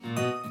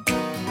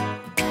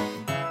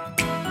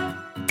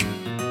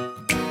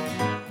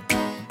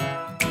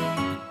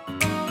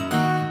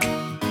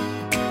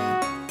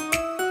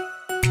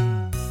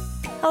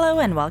Hello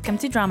and welcome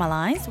to Drama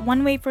Lines,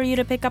 one way for you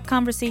to pick up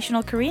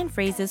conversational Korean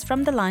phrases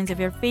from the lines of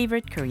your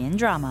favorite Korean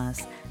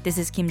dramas. This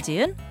is Kim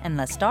Ji-eun, and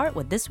let's start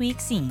with this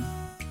week's scene.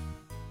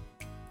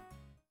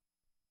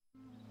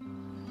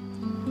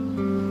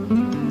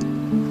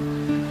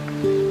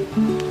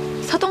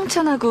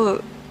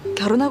 서동찬하고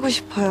결혼하고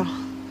싶어요.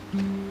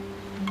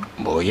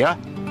 뭐야?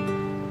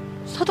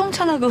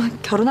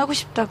 서동찬하고 결혼하고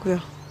싶다고요.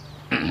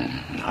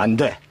 안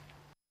돼.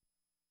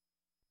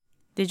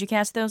 Did you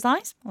catch those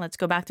lines? Let's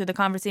go back to the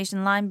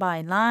conversation line by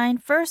line.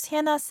 First,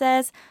 Hyena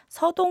says,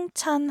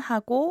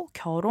 서동찬하고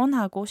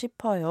결혼하고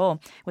싶어요,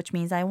 which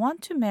means I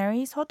want to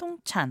marry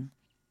서동찬.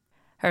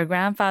 Her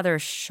grandfather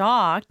is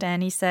shocked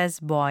and he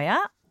says,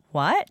 뭐야?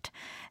 What?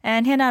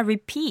 And Hyena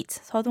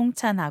repeats,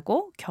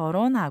 서동찬하고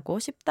결혼하고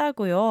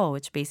싶다고요,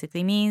 which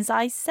basically means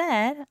I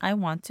said I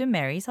want to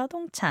marry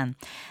서동찬.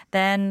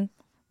 Then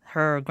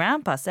her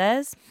grandpa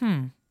says,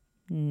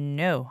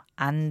 no,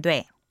 안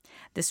돼.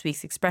 This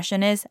week's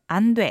expression is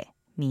안 돼,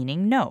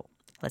 meaning no.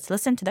 Let's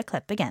listen to the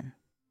clip again.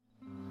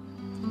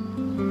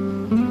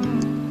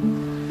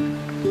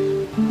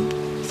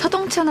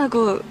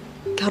 서동찬하고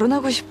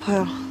결혼하고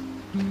싶어요.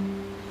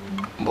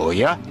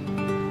 뭐야?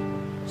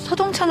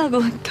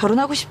 서동찬하고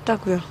결혼하고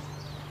싶다고요.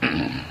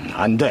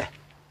 안 돼.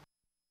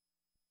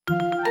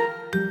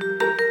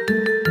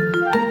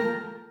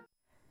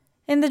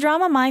 In the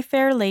drama My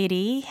Fair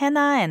Lady,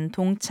 Hyena and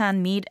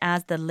Dong-chan meet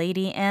as the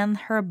lady and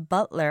her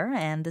butler,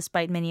 and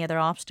despite many other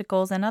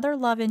obstacles and other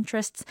love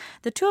interests,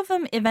 the two of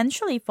them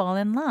eventually fall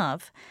in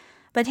love.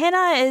 But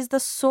Hyena is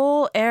the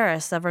sole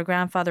heiress of her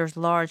grandfather's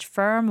large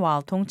firm, while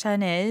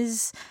Dong-chan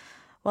is,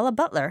 well, a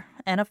butler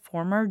and a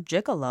former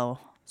gigolo.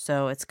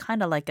 So it's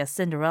kind of like a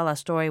Cinderella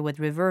story with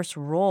reverse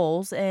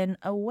roles in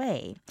a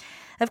way.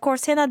 Of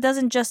course, Hyena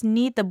doesn't just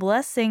need the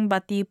blessing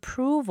but the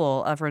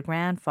approval of her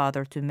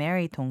grandfather to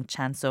marry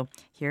Dong-chan. So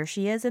here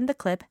she is in the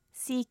clip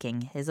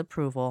seeking his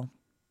approval.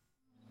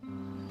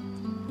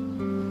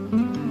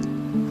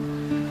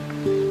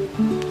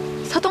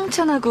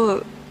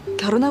 서동찬하고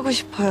결혼하고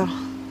싶어요.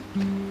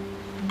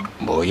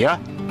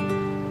 뭐야?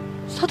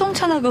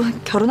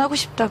 서동찬하고 결혼하고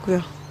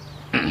싶다고요.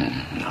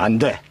 안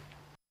돼.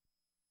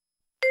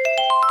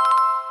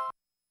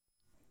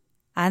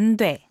 안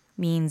돼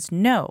means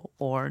no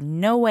or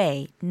no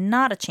way,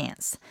 not a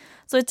chance.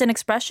 So it's an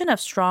expression of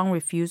strong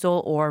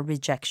refusal or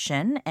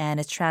rejection, and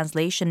its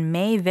translation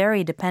may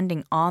vary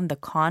depending on the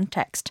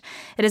context.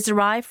 It is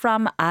derived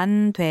from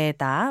안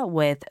되다,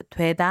 with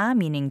되다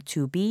meaning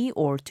to be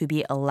or to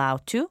be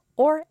allowed to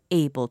or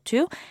able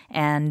to,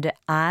 and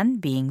안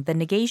being the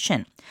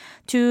negation.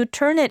 To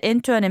turn it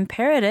into an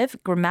imperative,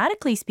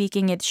 grammatically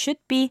speaking, it should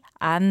be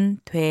안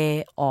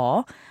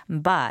돼어,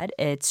 but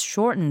its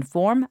shortened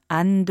form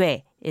안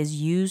돼 is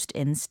used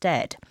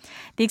instead.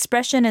 The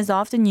expression is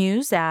often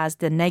used as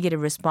the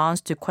negative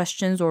response to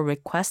questions or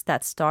requests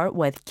that start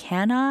with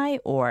can I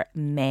or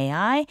may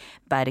I,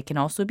 but it can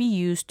also be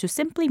used to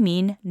simply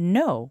mean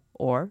no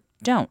or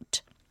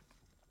don't.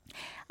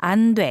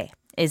 안 돼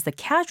is the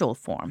casual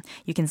form.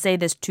 You can say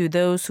this to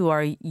those who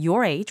are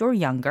your age or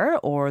younger,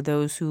 or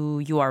those who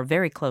you are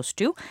very close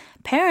to.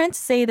 Parents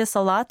say this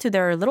a lot to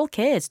their little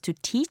kids to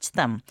teach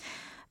them.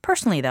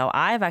 Personally, though,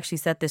 I've actually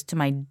said this to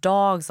my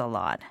dogs a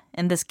lot.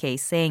 In this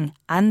case, saying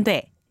안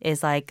돼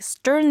is like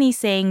sternly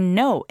saying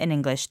no in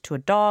English to a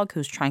dog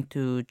who's trying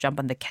to jump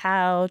on the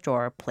couch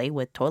or play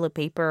with toilet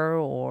paper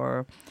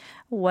or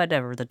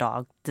whatever the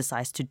dog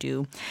decides to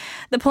do.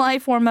 The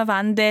polite form of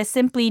안 돼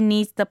simply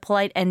needs the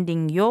polite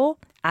ending 요.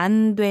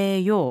 안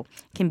돼요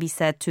can be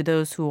said to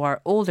those who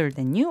are older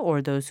than you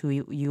or those who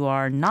you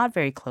are not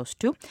very close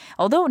to.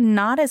 Although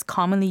not as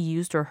commonly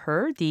used or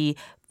heard, the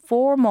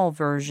formal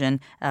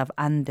version of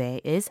안 돼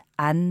is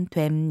안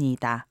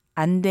됩니다.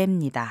 안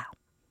됩니다.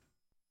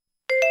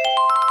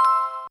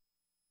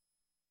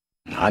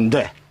 안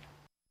돼.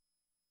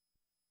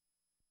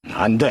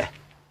 안 돼.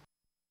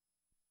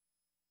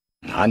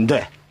 안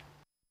돼.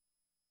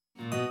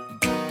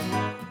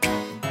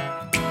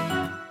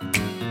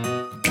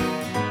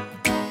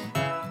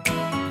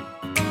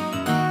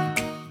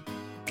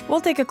 We'll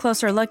take a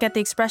closer look at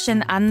the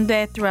expression 안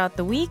돼 throughout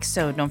the week,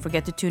 so don't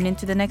forget to tune in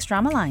to the next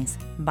Drama Lines.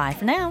 Bye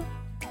for now.